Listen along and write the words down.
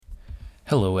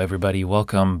Hello, everybody.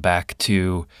 Welcome back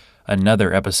to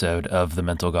another episode of the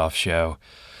Mental Golf Show.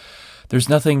 There's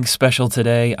nothing special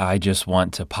today. I just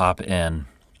want to pop in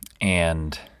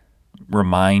and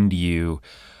remind you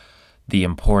the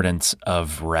importance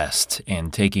of rest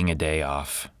and taking a day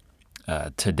off.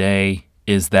 Today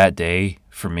is that day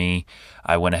for me.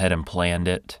 I went ahead and planned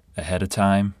it ahead of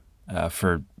time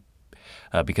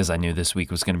because I knew this week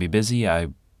was going to be busy.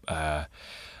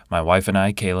 My wife and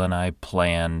I, Kayla and I,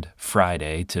 planned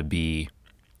Friday to be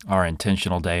our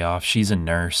intentional day off. She's a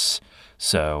nurse,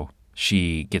 so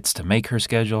she gets to make her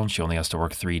schedule, and she only has to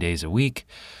work 3 days a week.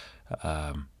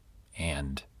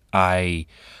 And I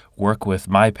work with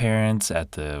my parents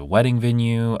at the wedding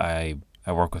venue. I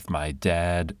work with my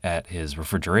dad at his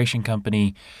refrigeration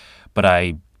company, but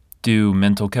I do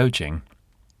mental coaching.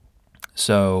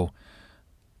 So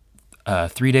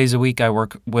 3 days a week I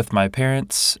work with my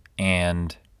parents,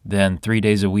 and then 3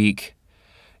 days a week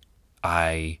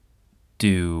I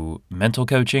do mental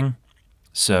coaching,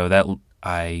 so that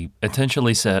I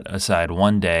intentionally set aside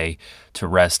one day to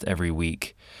rest every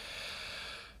week.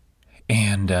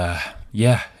 And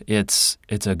it's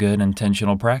a good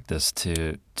intentional practice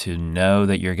to know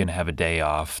that you're going to have a day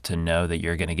off, to know that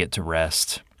you're going to get to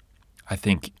rest. I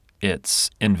think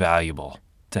it's invaluable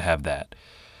to have that.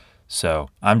 So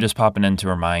I'm just popping in to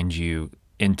remind you,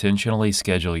 intentionally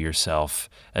schedule yourself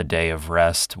a day of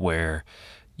rest where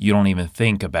you don't even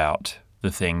think about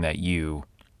the thing that you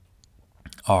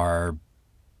are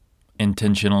you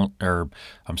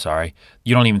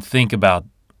don't even think about.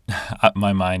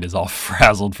 My mind is all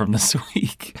frazzled from this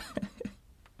week.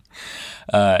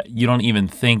 You don't even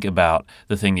think about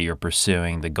the thing that you're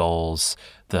pursuing, the goals,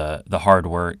 the hard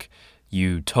work.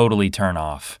 You totally turn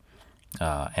off.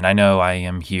 And I know I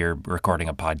am here recording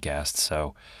a podcast,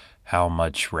 so how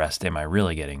much rest am I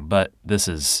really getting? But this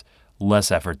is less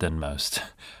effort than most.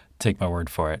 Take my word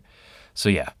for it. So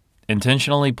yeah,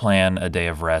 intentionally plan a day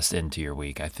of rest into your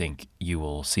week. I think you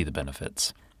will see the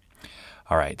benefits.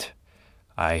 All right.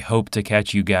 I hope to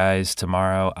catch you guys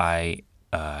tomorrow. I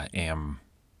am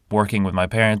working with my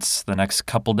parents the next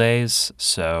couple days,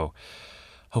 so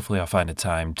hopefully I'll find a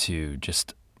time to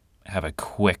just have a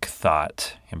quick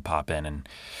thought and pop in and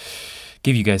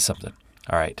give you guys something.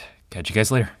 All right. Catch you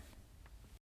guys later.